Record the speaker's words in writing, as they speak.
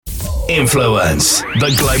Influence,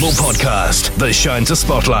 the global podcast that shines a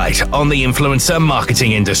spotlight on the influencer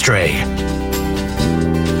marketing industry.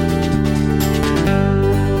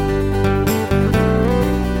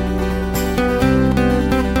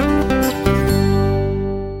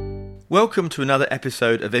 Welcome to another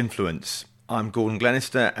episode of Influence. I'm Gordon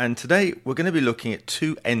Glenister, and today we're going to be looking at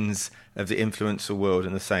two ends of the influencer world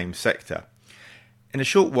in the same sector. In a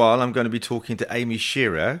short while, I'm going to be talking to Amy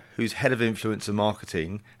Shearer, who's Head of Influencer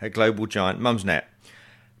Marketing at global giant Mumsnet.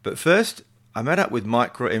 But first, I met up with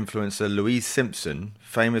micro-influencer Louise Simpson,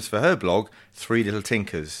 famous for her blog, Three Little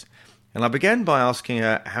Tinkers. And I began by asking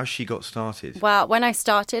her how she got started. Well, when I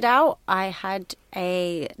started out, I had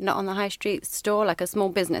a not on the high street store, like a small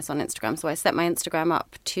business on Instagram. So I set my Instagram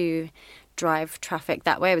up to drive traffic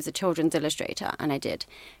that way. I was a children's illustrator, and I did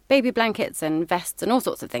baby blankets and vests and all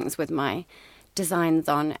sorts of things with my designs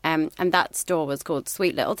on. And that store was called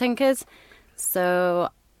Sweet Little Tinkers. So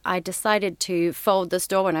I decided to fold the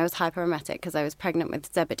store when I was hyperemetic because I was pregnant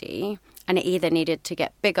with Zebedee, and it either needed to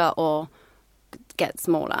get bigger or get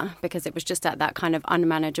smaller because it was just at that kind of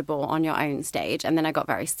unmanageable on your own stage. And then I got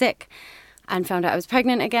very sick and found out I was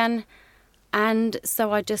pregnant again. And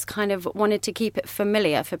so I just kind of wanted to keep it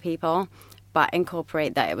familiar for people, but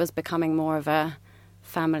incorporate that it was becoming more of a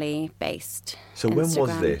family-based So Instagram. when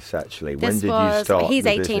was this, actually? When This did was, you start he's the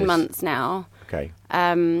 18 business? months now. Okay.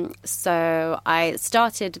 So I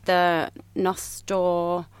started the NOS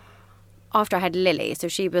store after I had Lily. So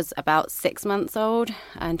she was about 6 months old,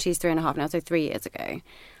 and she's 3.5 now, so 3 years ago.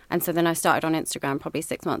 And so then I started on Instagram probably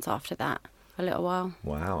 6 months after that, a little while.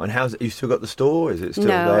 Wow. And how's it? You still got the store? Is it still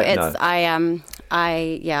No, there? it's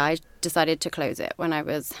I decided to close it when I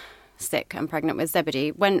was sick and pregnant with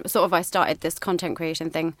Zebedee. When sort of I started this content creation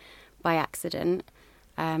thing by accident,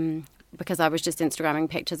 because I was just Instagramming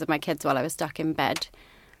pictures of my kids while I was stuck in bed.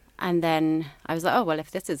 And then I was like, oh, well, if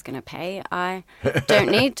this is going to pay, I don't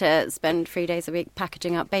need to spend 3 days a week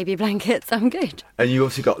packaging up baby blankets. I'm good. And you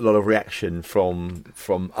obviously got a lot of reaction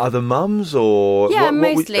from other mums, or Yeah, what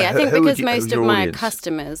mostly. I think who because who's most of your my audience?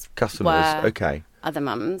 customers Customers, were okay. other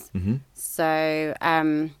mums. Mm-hmm. So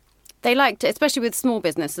they liked it, especially with small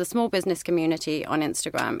business. The small business community on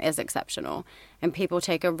Instagram is exceptional, and people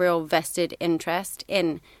take a real vested interest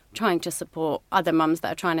in trying to support other mums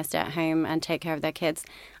that are trying to stay at home and take care of their kids.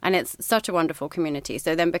 And it's such a wonderful community.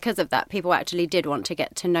 So then because of that, people actually did want to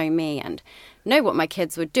get to know me and know what my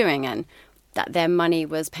kids were doing, and that their money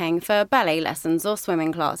was paying for ballet lessons or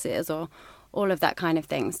swimming classes or all of that kind of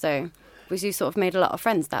thing. So we sort of made a lot of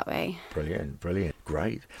friends that way. Brilliant,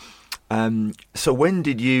 great. So what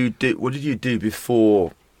did you do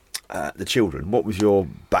before the children? What was your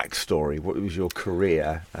backstory? What was your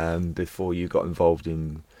career before you got involved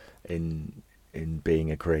in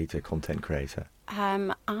being a content creator?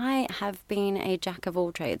 I have been a jack of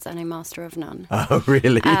all trades and a master of none. Oh,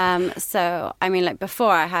 really? So, I mean, like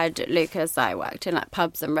before I had Lucas, I worked in like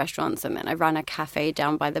pubs and restaurants, and then I ran a cafe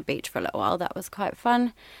down by the beach for a little while. That was quite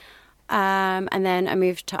fun. And then I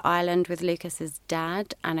moved to Ireland with Lucas's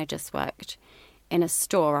dad, and I just worked in a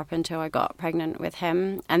store up until I got pregnant with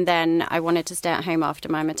him. And then I wanted to stay at home after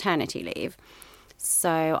my maternity leave.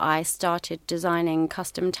 So I started designing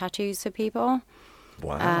custom tattoos for people.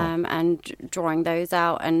 Wow. And drawing those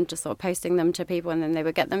out and just sort of posting them to people, and then they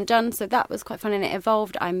would get them done. So that was quite fun, and it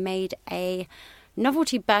evolved. I made a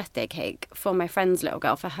novelty birthday cake for my friend's little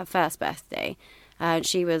girl for her first birthday.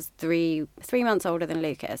 She was three months older than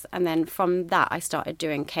Lucas. And then from that, I started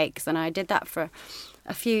doing cakes. And I did that for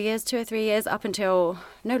a few years, 2 or 3 years, up until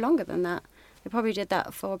no longer than that. I probably did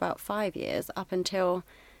that for about 5 years, up until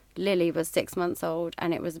Lily was 6 months old.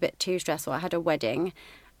 And it was a bit too stressful. I had a wedding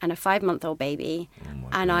and a 5-month-old baby.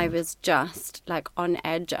 And I was just like on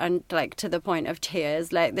edge and like to the point of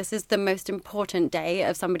tears. Like, this is the most important day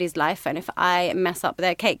of somebody's life, and if I mess up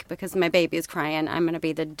their cake because my baby is crying, I'm going to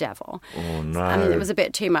be the devil. Oh, no. And it was a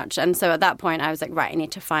bit too much. And so at that point I was like, right, I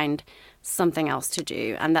need to find something else to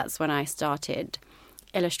do. And that's when I started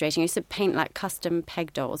illustrating. I used to paint like custom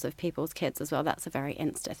peg dolls of people's kids as well. That's a very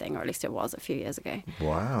Insta thing, or at least it was a few years ago.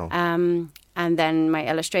 Wow. And then my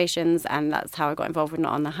illustrations, and that's how I got involved with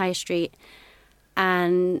Not on the High Street,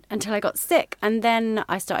 and until I got sick. And then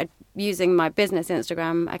I started using my business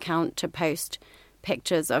Instagram account to post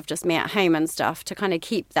pictures of just me at home and stuff to kind of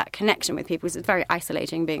keep that connection with people, because it's very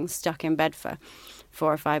isolating being stuck in bed for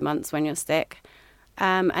 4 or 5 months when you're sick.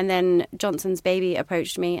 And then Johnson's Baby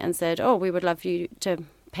approached me and said, oh, we would love you to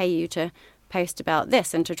pay you to post about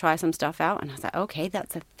this and to try some stuff out. And I was like, okay,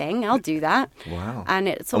 that's a thing. I'll do that. Wow. And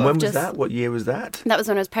it sort and when of was that? What year was that? That was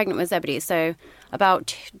when I was pregnant with Zebedee. So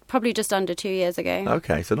about probably just under 2 years ago.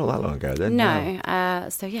 Okay, so not that long ago then. No.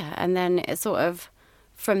 So yeah, and then it sort of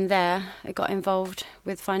from there, I got involved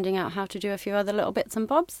with finding out how to do a few other little bits and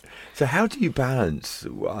bobs. So how do you balance?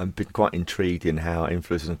 I've been quite intrigued in how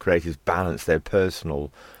influencers and creators balance their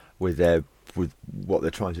personal with what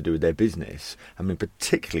they're trying to do with their business. I mean,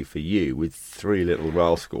 particularly for you with 3 little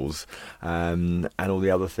rascals and all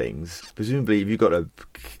the other things. Presumably, have you got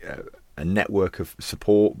a network of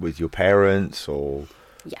support with your parents or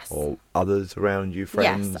others around you,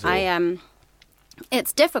 friends? Yes, I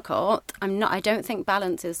It's difficult. I don't think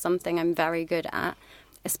balance is something I'm very good at,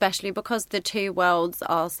 especially because the two worlds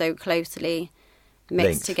are so closely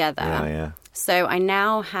mixed together. Yeah. So I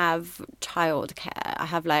now have childcare. I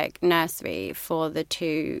have like nursery for the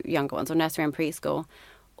 2 younger ones, or nursery and preschool,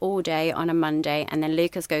 all day on a Monday. And then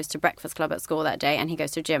Lucas goes to breakfast club at school that day, and he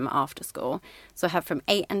goes to gym after school. So I have from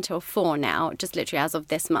 8 until 4 now, just literally as of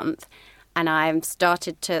this month. And I've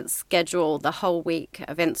started to schedule the whole week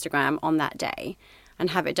of Instagram on that day and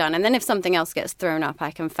have it done. And then if something else gets thrown up,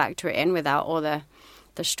 I can factor it in without all the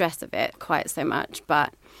stress of it quite so much.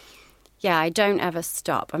 But yeah, I don't ever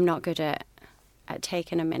stop. I'm not good at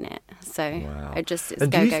taking a minute. So I just, it's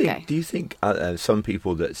go. Do you think some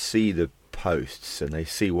people that see the posts and they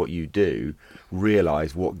see what you do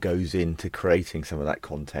realise what goes into creating some of that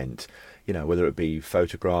content? You know, whether it be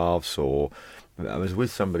photographs or... I was with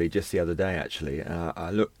somebody just the other day, actually.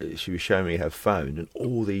 She was showing me her phone and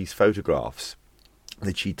all these photographs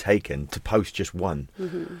that she'd taken to post just one.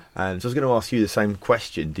 Mm-hmm. And so I was going to ask you the same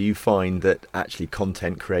question. Do you find that actually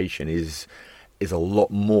content creation is a lot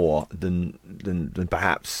more than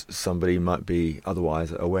perhaps somebody might be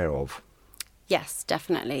otherwise aware of? Yes,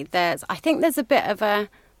 definitely. I think there's a bit of a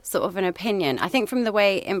sort of an opinion. I think from the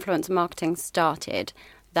way influencer marketing started,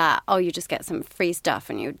 that, you just get some free stuff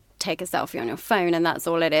and you take a selfie on your phone and that's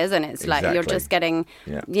all it is, and it's like you're just getting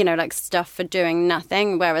like stuff for doing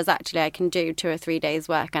nothing, whereas actually I can do 2 or 3 days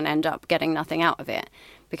work and end up getting nothing out of it,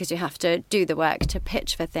 because you have to do the work to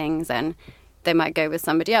pitch for things and they might go with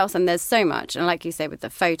somebody else, and there's so much. And like you say with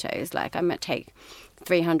the photos, like I might take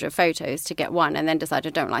 300 photos to get one and then decide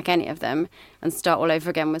I don't like any of them and start all over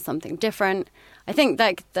again with something different. I think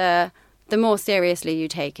like the more seriously you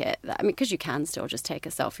take it, I mean, because you can still just take a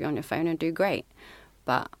selfie on your phone and do great,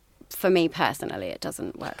 but for me personally, it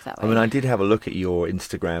doesn't work that way. I mean, I did have a look at your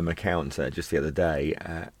Instagram account just the other day,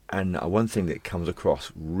 and one thing that comes across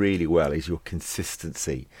really well is your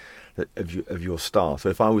consistency of your style. So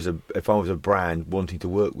if I was a brand wanting to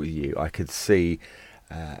work with you, I could see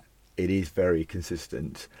it is very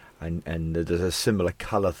consistent, and there's a similar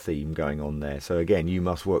colour theme going on there. So again, you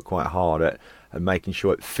must work quite hard at making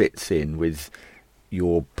sure it fits in with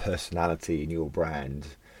your personality and your brand.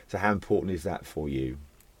 So how important is that for you?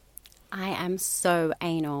 I am so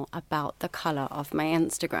anal about the colour of my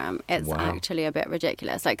Instagram. It's actually a bit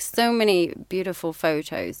ridiculous. Like, so many beautiful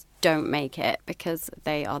photos don't make it because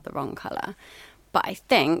they are the wrong colour. But I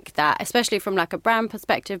think that, especially from like a brand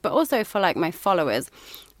perspective, but also for like my followers,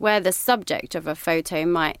 where the subject of a photo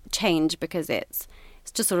might change because it's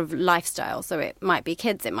just sort of lifestyle. So it might be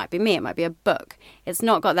kids, it might be me, it might be a book. It's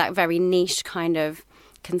not got that very niche kind of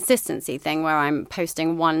consistency thing where I'm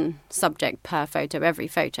posting one subject per photo, every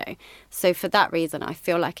photo. So for that reason, I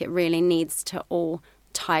feel like it really needs to all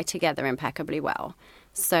tie together impeccably well.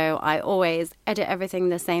 So I always edit everything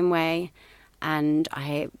the same way, and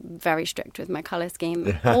I'm very strict with my colour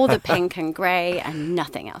scheme. All the pink and grey and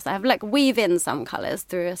nothing else. I have like weave in some colours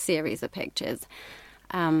through a series of pictures.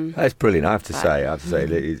 That's brilliant. I have to say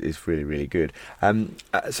it's really, really good.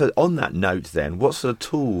 So on that note then, what sort of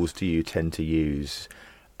tools do you tend to use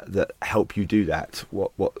that help you do that?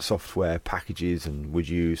 What software packages and would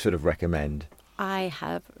you sort of recommend? I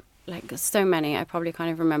have like so many, I probably can't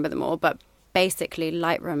even remember them all, but basically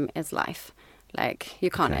Lightroom is life. Like, you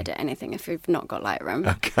can't edit anything if you've not got Lightroom.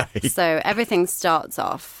 Okay. So everything starts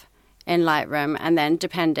off in Lightroom, and then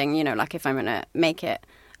depending, like if I'm going to make it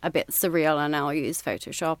a bit surreal, and I'll use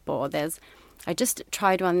Photoshop, or I just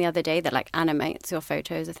tried one the other day that like animates your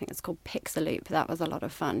photos. I think it's called Pixaloop. That was a lot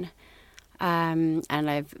of fun. And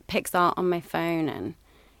I've PixArt on my phone, and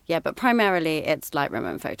but primarily it's Lightroom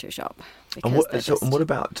and Photoshop. And what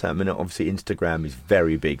about, obviously Instagram is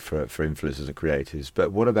very big for influencers and creators,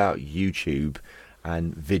 but what about YouTube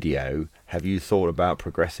and video? Have you thought about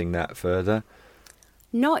progressing that further?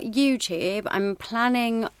 Not YouTube. I'm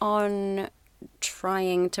planning on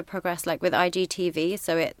trying to progress like with IGTV,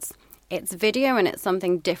 so it's video and it's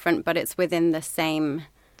something different, but it's within the same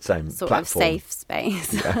sort platform. Of safe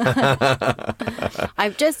space. I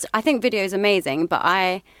think video is amazing, but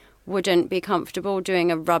I wouldn't be comfortable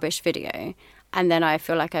doing a rubbish video, and then I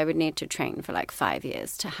feel like I would need to train for like 5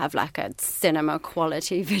 years to have like a cinema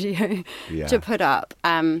quality video to put up.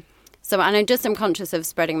 So So, and I just am conscious of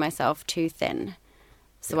spreading myself too thin.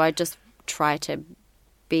 So I just try to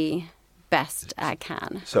be best I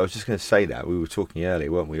can. So I was just going to say that we were talking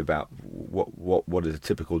earlier, weren't we, about what is a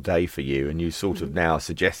typical day for you, and you sort of now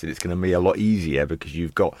suggested it's going to be a lot easier because you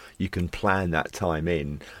can plan that time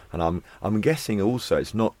in, and I'm guessing also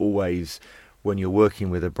it's not always when you're working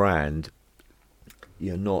with a brand,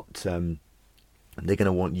 you're not they're going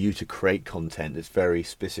to want you to create content that's very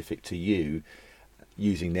specific to you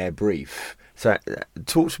using their brief. So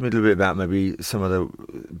talk to me a little bit about maybe some of the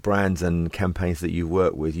brands and campaigns that you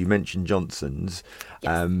work with. You mentioned Johnson's,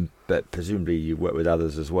 yes. But presumably you work with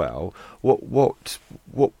others as well. What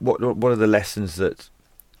are the lessons that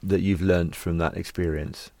you've learnt from that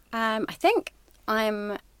experience? I think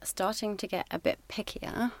I'm starting to get a bit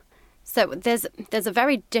pickier. So there's a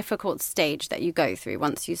very difficult stage that you go through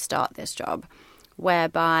once you start this job,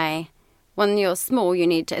 whereby when you're small, you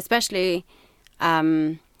need to, especially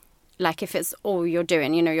like if it's all you're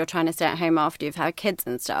doing, you're trying to stay at home after you've had kids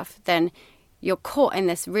and stuff, then you're caught in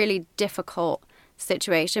this really difficult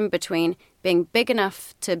situation between being big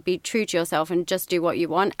enough to be true to yourself and just do what you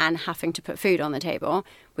want and having to put food on the table,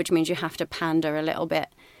 which means you have to pander a little bit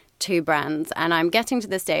to brands. And I'm getting to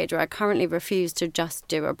the stage where I currently refuse to just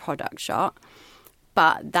do a product shot,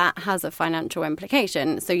 but that has a financial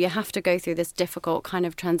implication. So you have to go through this difficult kind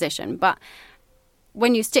of transition. But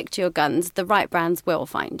when you stick to your guns, the right brands will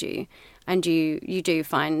find you. And you do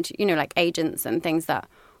find, like agents and things that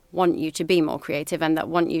want you to be more creative and that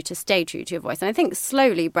want you to stay true to your voice. And I think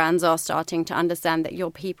slowly brands are starting to understand that your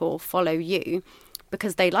people follow you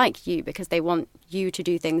because they like you, because they want you to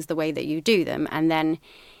do things the way that you do them. And then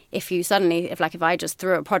if I just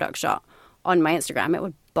threw a product shot on my Instagram, it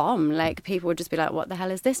would bomb. Like people would just be like, what the hell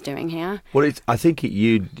is this doing here? Well, I think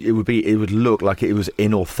it would look like it was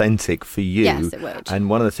inauthentic for you. Yes, it would. And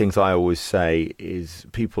one of the things I always say is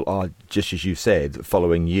people are, just as you said,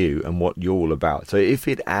 following you and what you're all about. So if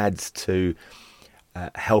it adds to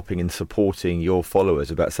helping and supporting your followers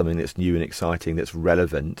about something that's new and exciting, that's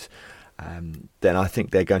relevant, then I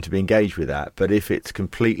think they're going to be engaged with that. But if it's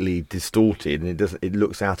completely distorted and it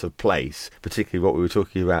looks out of place, particularly what we were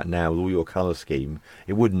talking about now with all your colour scheme,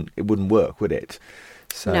 it wouldn't work, would it?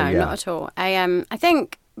 So, no, not at all. I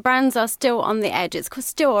think brands are still on the edge. It's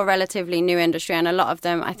still a relatively new industry, and a lot of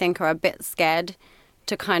them, I think, are a bit scared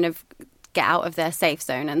to kind of get out of their safe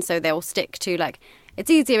zone, and so they'll stick to, like,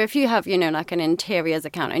 it's easier if you have, like an interiors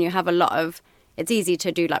account and you have a lot of, it's easy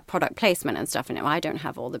to do like product placement and stuff in it. Well, I don't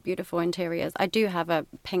have all the beautiful interiors. I do have a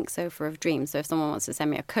pink sofa of dreams, so if someone wants to send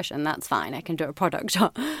me a cushion, that's fine. I can do a product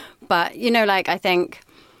shot. But, I think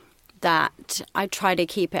that I try to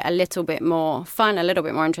keep it a little bit more fun, a little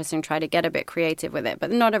bit more interesting, try to get a bit creative with it.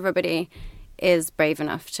 But not everybody is brave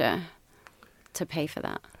enough to pay for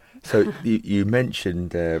that. So you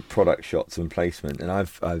mentioned product shots and placement, and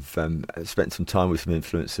I've spent some time with some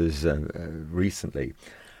influencers recently,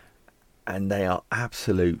 and they are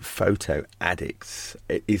absolute photo addicts.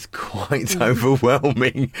 It is quite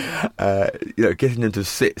overwhelming, getting them to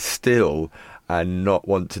sit still and not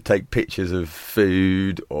want to take pictures of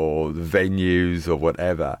food or the venues or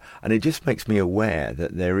whatever. And it just makes me aware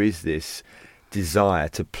that there is this desire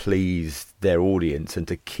to please their audience and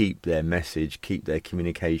to keep their message, keep their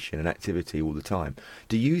communication and activity all the time.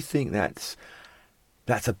 Do you think that's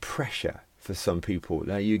a pressure for some people?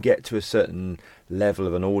 Now, you get to a certain level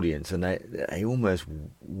of an audience and they almost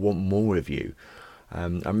want more of you. I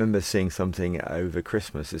remember seeing something over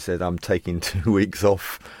Christmas that said, I'm taking 2 weeks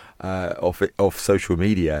off social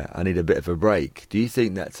media. I need a bit of a break. Do you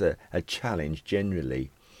think that's a challenge generally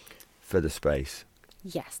for the space?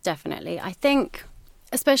 Yes, definitely. I think,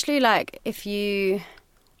 especially like if you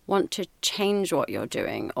want to change what you're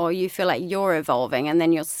doing or you feel like you're evolving and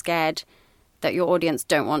then you're scared that your audience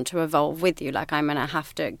don't want to evolve with you. Like, I'm going to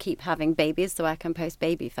have to keep having babies so I can post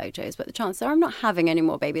baby photos. But the chances are I'm not having any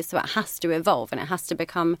more babies, so it has to evolve and it has to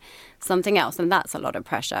become something else. And that's a lot of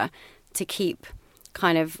pressure to keep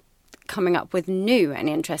kind of coming up with new and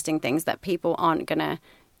interesting things that people aren't going to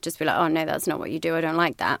just be like, oh, no, that's not what you do. I don't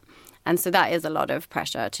like that. And so that is a lot of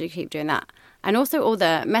pressure to keep doing that. And also all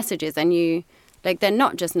the messages, and they're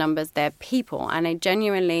not just numbers, they're people. And I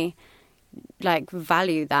genuinely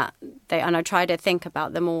value that. And I try to think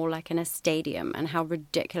about them all like in a stadium and how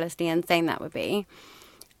ridiculously insane that would be.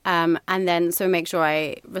 And then so make sure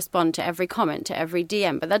I respond to every comment, to every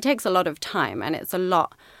DM. But that takes a lot of time, and it's a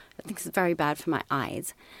lot. I think it's very bad for my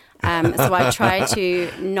eyes. So I try to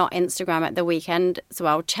not Instagram at the weekend. So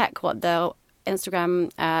I'll check what the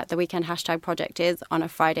Instagram the weekend hashtag project is on a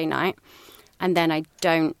Friday night, and then I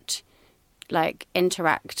don't like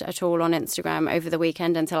interact at all on Instagram over the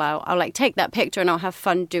weekend until I'll like take that picture and I'll have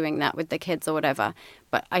fun doing that with the kids or whatever.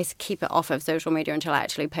 But I keep it off of social media until I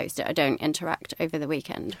actually post it. I don't interact over the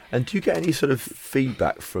weekend. And do you get any sort of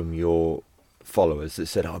feedback from your followers that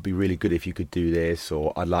said, "Oh, it'd be really good if you could do this,"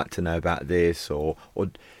 or "I'd like to know about this," or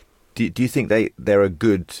do you think they're a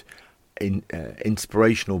good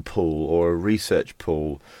inspirational pool or a research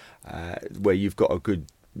pool where you've got a good,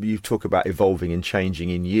 you talk about evolving and changing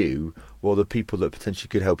in you? Well, the people that potentially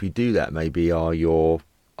could help you do that maybe are your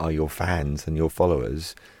fans and your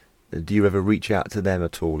followers. Do you ever reach out to them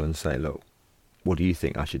at all and say, "Look, what do you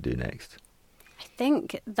think I should do next?" I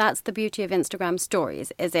think that's the beauty of Instagram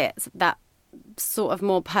stories, is it's that sort of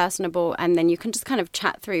more personable, and then you can just kind of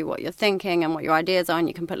chat through what you're thinking and what your ideas are, and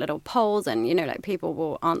you can put little polls and, you know, like people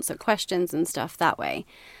will answer questions and stuff that way.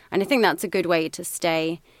 And I think that's a good way to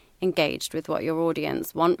stay engaged with what your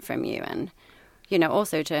audience want from you, and, you know,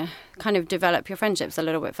 also to kind of develop your friendships a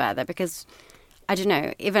little bit further, because I don't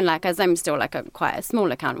know, even like as I'm still like quite a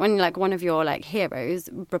small account, when like one of your like heroes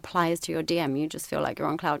replies to your DM, you just feel like you're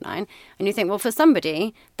on cloud nine, and you think, well, for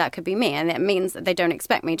somebody that could be me, and it means that they don't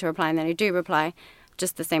expect me to reply, and then I do reply,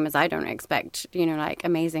 just the same as I don't expect, you know, like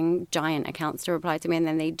amazing giant accounts to reply to me, and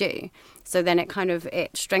then they do. So then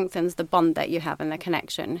it strengthens the bond that you have and the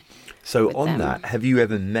connection. So on that, have you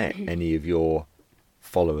ever met any of your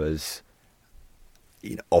followers,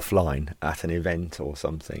 you know, offline at an event or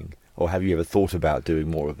something? Or have you ever thought about doing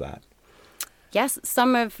more of that? Yes,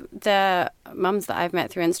 some of the mums that I've met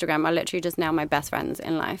through Instagram are literally just now my best friends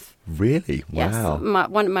in life. Really? Wow. Yes,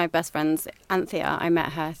 one of my best friends, Anthea, I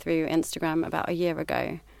met her through Instagram about a year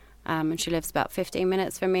ago. And she lives about 15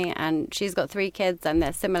 minutes from me, and she's got 3 kids and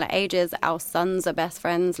they're similar ages. Our sons are best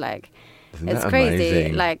friends. Like, it's crazy.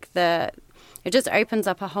 Amazing? Like it just opens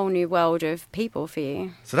up a whole new world of people for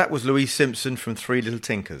you. So that was Louise Simpson from Three Little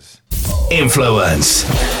Tinkers. Influence,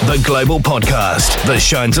 the global podcast that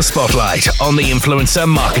shines a spotlight on the influencer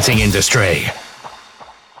marketing industry.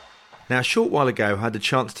 Now, a short while ago, I had the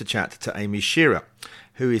chance to chat to Amy Shearer,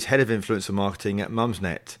 who is head of influencer marketing at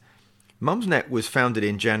Mumsnet. Mumsnet was founded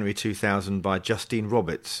in January 2000 by Justine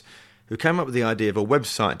Roberts, who came up with the idea of a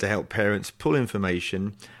website to help parents pull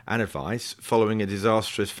information and advice following a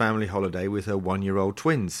disastrous family holiday with her 1-year-old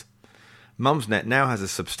twins. Mumsnet now has a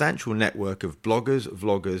substantial network of bloggers,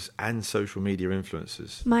 vloggers and social media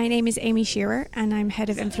influencers. My name is Amy Shearer and I'm head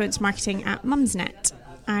of influence marketing at Mumsnet.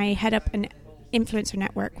 I head up an influencer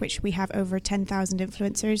network, which we have over 10,000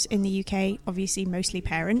 influencers in the UK, obviously mostly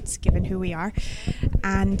parents, given who we are,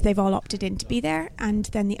 and they've all opted in to be there. And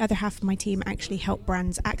then the other half of my team actually help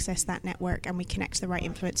brands access that network, and we connect the right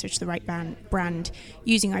influencer to the right brand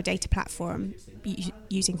using our data platform,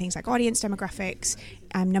 using things like audience demographics,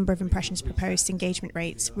 number of impressions per post, engagement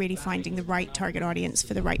rates, really finding the right target audience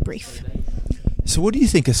for the right brief. So what do you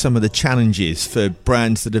think are some of the challenges for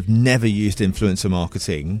brands that have never used influencer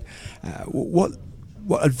marketing? What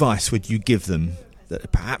advice would you give them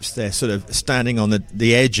that perhaps they're sort of standing on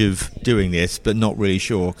the edge of doing this but not really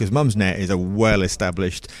sure? Because Mumsnet is a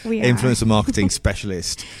well-established influencer marketing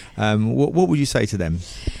specialist. What would you say to them?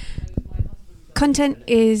 Content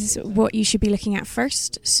is what you should be looking at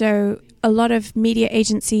first. So a lot of media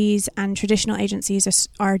agencies and traditional agencies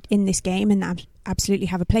are in this game and absolutely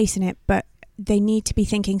have a place in it, but they need to be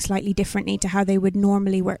thinking slightly differently to how they would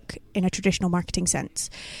normally work in a traditional marketing sense.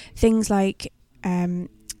 Things like, the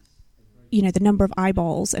number of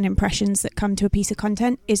eyeballs and impressions that come to a piece of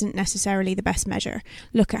content isn't necessarily the best measure.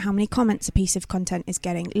 Look at how many comments a piece of content is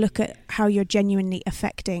getting. Look at how you're genuinely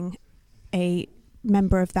affecting a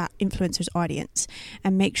member of that influencer's audience,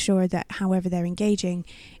 and make sure that however they're engaging,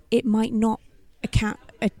 it might not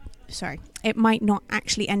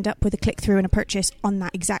actually end up with a click-through and a purchase on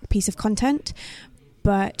that exact piece of content,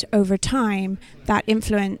 but over time that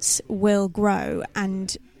influence will grow.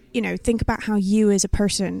 And think about how you as a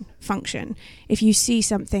person function. If you see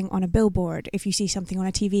something on a billboard, if you see something on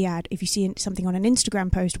a TV ad, if you see something on an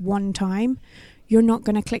Instagram post one time, you're not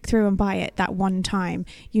going to click through and buy it that one time.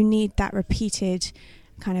 You need that repeated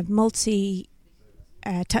kind of multi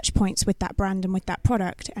touch points with that brand and with that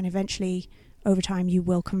product, and eventually over time you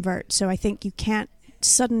will convert. So I think you can't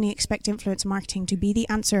suddenly expect influencer marketing to be the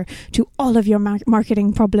answer to all of your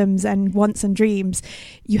marketing problems and wants and dreams.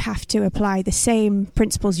 You have to apply the same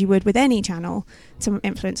principles you would with any channel to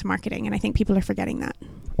influencer marketing, and I think people are forgetting that.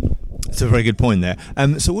 That's a very good point there.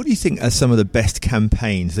 So what do you think are some of the best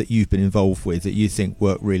campaigns that you've been involved with that you think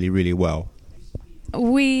work really, really well?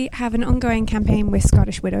 We have an ongoing campaign with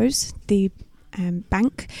Scottish Widows, the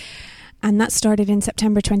bank, and that started in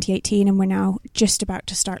September 2018, and we're now just about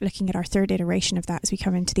to start looking at our third iteration of that as we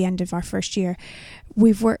come into the end of our first year.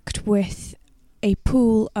 We've worked with a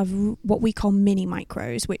pool of what we call mini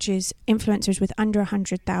micros, which is influencers with under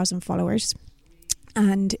 100,000 followers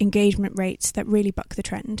and engagement rates that really buck the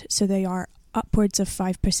trend. So they are upwards of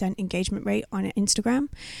 5% engagement rate on Instagram,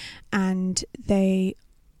 and they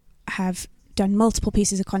have done multiple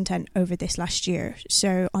pieces of content over this last year.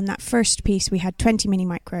 So on that first piece, we had 20 mini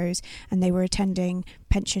micros, and they were attending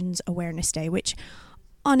Pensions Awareness Day, which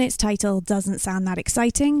on its title doesn't sound that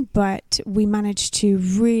exciting, but we managed to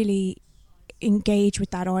really engage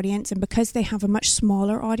with that audience. And because they have a much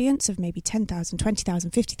smaller audience of maybe 10,000,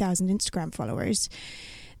 20,000, 50,000 Instagram followers,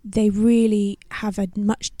 they really have a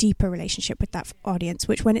much deeper relationship with that audience,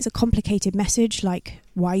 which when it's a complicated message like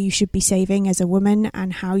why you should be saving as a woman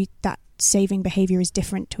and how that saving behavior is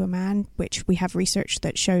different to a man, which we have research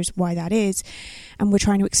that shows why that is, and we're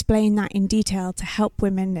trying to explain that in detail to help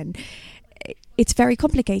women, and it's very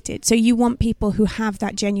complicated. So you want people who have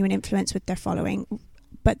that genuine influence with their following.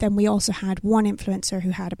 But then we also had one influencer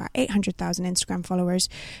who had about 800,000 Instagram followers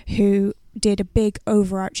who did a big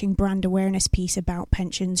overarching brand awareness piece about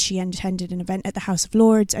pensions. She attended an event at the House of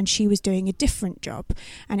Lords, and she was doing a different job.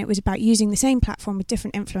 And it was about using the same platform with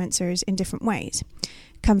different influencers in different ways.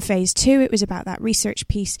 Come phase 2, it was about that research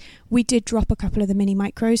piece. We did drop a couple of the mini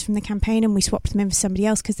micros from the campaign, and we swapped them in for somebody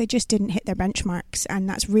else because they just didn't hit their benchmarks. And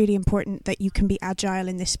that's really important, that you can be agile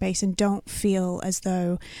in this space and don't feel as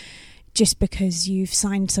though just because you've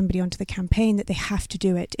signed somebody onto the campaign that they have to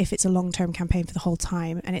do it if it's a long-term campaign for the whole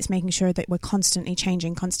time. And it's making sure that we're constantly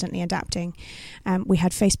changing, constantly adapting. We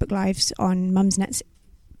had Facebook Lives on Mumsnet's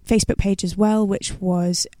Facebook page as well, which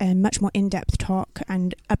was a much more in-depth talk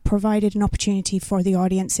and provided an opportunity for the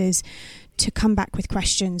audiences to come back with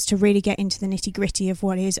questions, to really get into the nitty-gritty of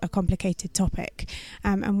what is a complicated topic.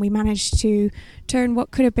 And we managed to turn what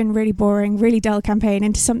could have been really boring, really dull campaign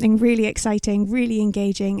into something really exciting, really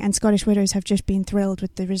engaging, and Scottish Widows have just been thrilled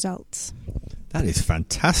with the results. That is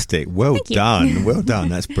fantastic. Well done. Well done.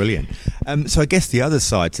 That's brilliant. So I guess the other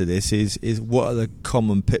side to this is what are the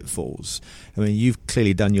common pitfalls? I mean, you've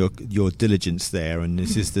clearly done your diligence there, and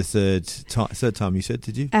this is the third time you said,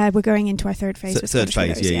 did you? We're going into our third phase. Third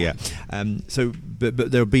phase, Widows, yeah.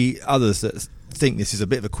 But there'll be others that think this is a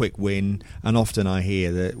bit of a quick win, and often I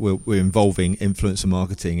hear that we're involving influencer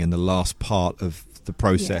marketing in the last part of the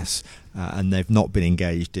process, and they've not been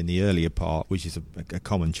engaged in the earlier part, which is a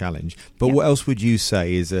common challenge. But what else would you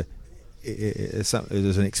say is as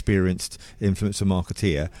an experienced influencer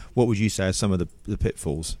marketeer, what would you say are some of the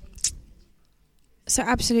pitfalls? So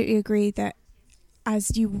absolutely agree that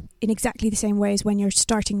in exactly the same way as when you're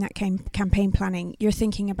starting that campaign planning, you're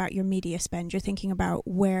thinking about your media spend, you're thinking about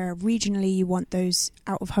where regionally you want those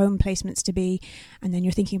out-of-home placements to be, and then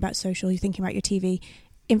you're thinking about social, you're thinking about your TV.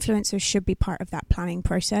 Influencers should be part of that planning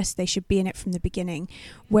process. They should be in it from the beginning.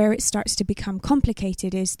 Where it starts to become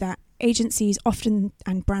complicated is that agencies often,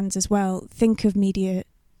 and brands as well, think of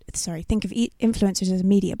influencers as a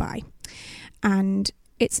media buy. And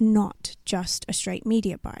it's not just a straight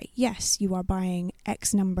media buy. Yes, you are buying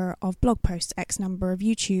X number of blog posts, X number of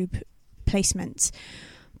YouTube placements,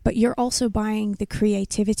 but you're also buying the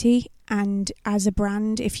creativity. And as a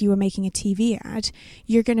brand, if you were making a TV ad,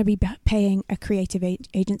 you're going to be paying a creative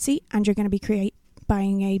agency, and you're going to be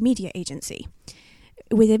buying a media agency.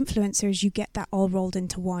 With influencers, you get that all rolled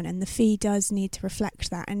into one, and the fee does need to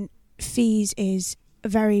reflect that. And fees is a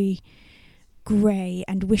very grey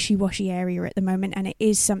and wishy-washy area at the moment, and it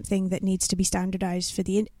is something that needs to be standardised for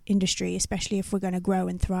the industry, especially if we're going to grow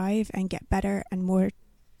and thrive and get better and more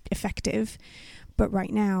effective. But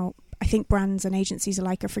right now, I think brands and agencies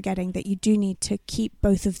alike are forgetting that you do need to keep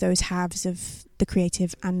both of those halves of the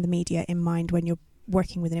creative and the media in mind when you're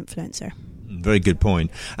working with an influencer. Very good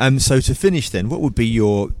point. So to finish then, what would be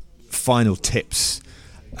your final tips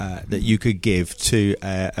that you could give to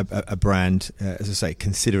a brand, as I say,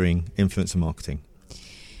 considering influencer marketing?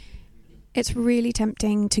 It's really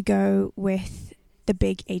tempting to go with the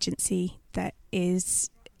big agency that is,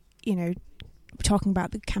 talking about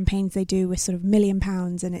the campaigns they do with sort of £1 million,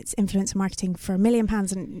 and it's influencer marketing for £1 million,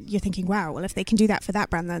 and you're thinking, wow, well, if they can do that for that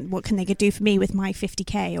brand, then what can they do for me with my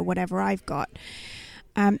 50k or whatever I've got?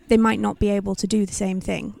 They might not be able to do the same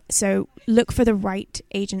thing. So look for the right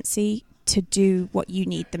agency to do what you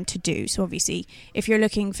need them to do. So obviously, if you're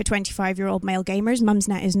looking for 25-year-old male gamers,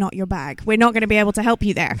 Mumsnet is not your bag. We're not going to be able to help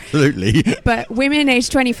you there. Absolutely. But women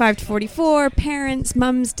aged 25 to 44, parents,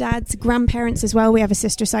 mums, dads, grandparents as well. We have a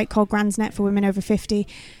sister site called Grandsnet for women over 50.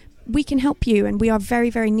 We can help you, and we are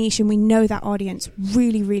very, very niche, and we know that audience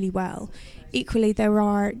really, really well. Equally, there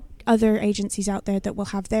are other agencies out there that will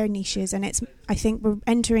have their niches, and I think we're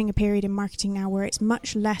entering a period in marketing now where it's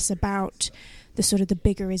much less about the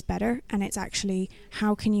bigger is better, and it's actually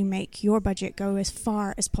how can you make your budget go as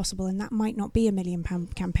far as possible, and that might not be £1 million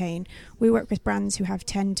campaign. We work with brands who have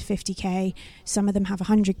 10 to 50k, some of them have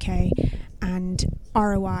 100k, and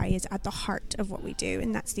ROI is at the heart of what we do,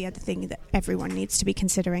 and that's the other thing that everyone needs to be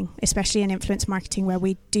considering, especially in influence marketing, where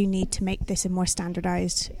we do need to make this a more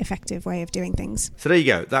standardised, effective way of doing things. So there you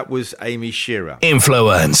go, that was Amy Shearer.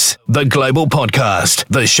 Influence, the global podcast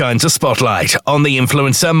that shines a spotlight on the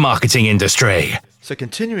influencer marketing industry. So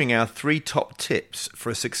continuing our 3 top tips for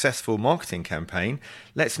a successful marketing campaign,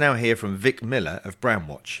 let's now hear from Vic Miller of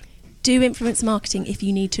Brandwatch. Do influence marketing if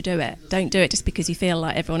you need to do it. Don't do it just because you feel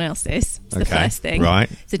like everyone else is. It's the first thing. Right.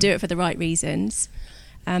 So do it for the right reasons.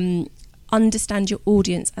 Understand your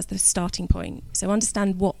audience as the starting point. So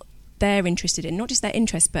understand what they're interested in, not just their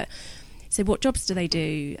interests, but so what jobs do they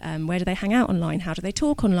do? Where do they hang out online? How do they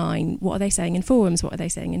talk online? What are they saying in forums? What are they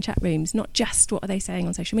saying in chat rooms? Not just what are they saying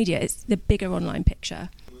on social media. It's the bigger online picture.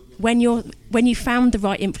 When you found the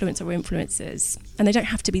right influencer or influencers, and they don't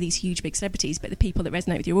have to be these huge big celebrities, but the people that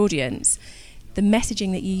resonate with your audience, the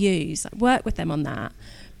messaging that you use, work with them on that,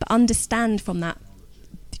 but understand from that,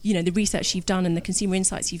 the research you've done and the consumer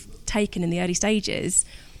insights you've taken in the early stages,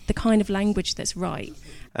 the kind of language that's right.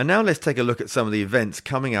 And now let's take a look at some of the events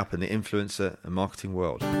coming up in the influencer and marketing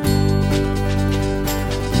world.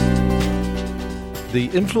 The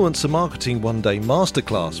Influencer Marketing One-Day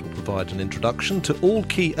Masterclass will provide an introduction to all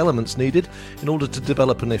key elements needed in order to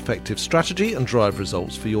develop an effective strategy and drive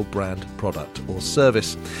results for your brand, product or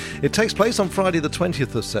service. It takes place on Friday the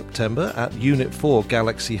 20th of September at Unit 4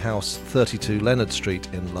 Galaxy House 32 Leonard Street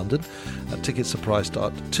in London. Tickets are priced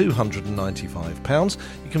at £295.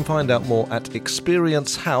 You can find out more at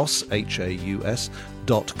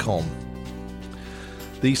experiencehouse.com.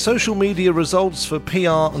 The Social Media Results for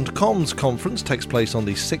PR and Comms Conference takes place on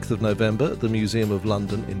the 6th of November at the Museum of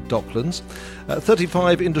London in Docklands.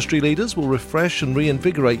 35 industry leaders will refresh and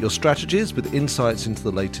reinvigorate your strategies with insights into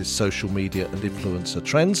the latest social media and influencer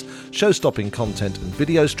trends, show-stopping content and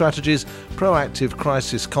video strategies, proactive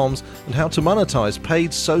crisis comms, and how to monetize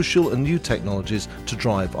paid social and new technologies to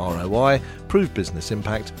drive ROI, prove business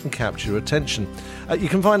impact, and capture attention. You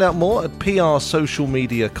can find out more at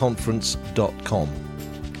prsocialmediaconference.com.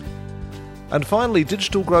 And finally,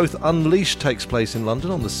 Digital Growth Unleashed takes place in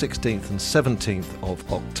London on the 16th and 17th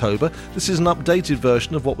of October. This is an updated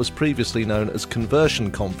version of what was previously known as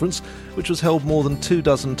Conversion Conference, which was held more than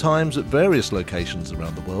 24 times at various locations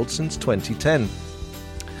around the world since 2010.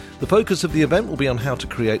 The focus of the event will be on how to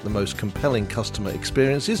create the most compelling customer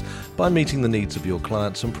experiences by meeting the needs of your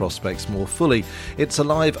clients and prospects more fully. It's a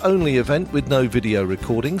live-only event with no video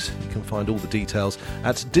recordings. You can find all the details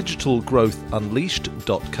at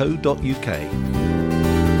digitalgrowthunleashed.co.uk.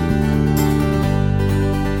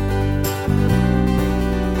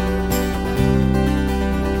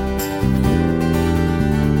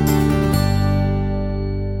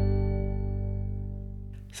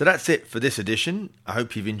 So that's it for this edition. I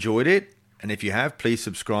hope you've enjoyed it. And if you have, please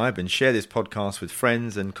subscribe and share this podcast with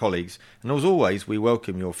friends and colleagues. And as always, we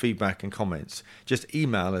welcome your feedback and comments. Just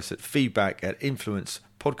email us at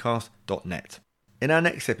feedback@influencepodcast.net. In our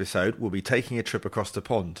next episode, we'll be taking a trip across the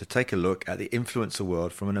pond to take a look at the influencer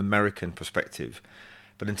world from an American perspective.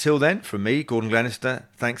 But until then, from me, Gordon Glenister,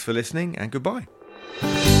 thanks for listening and goodbye.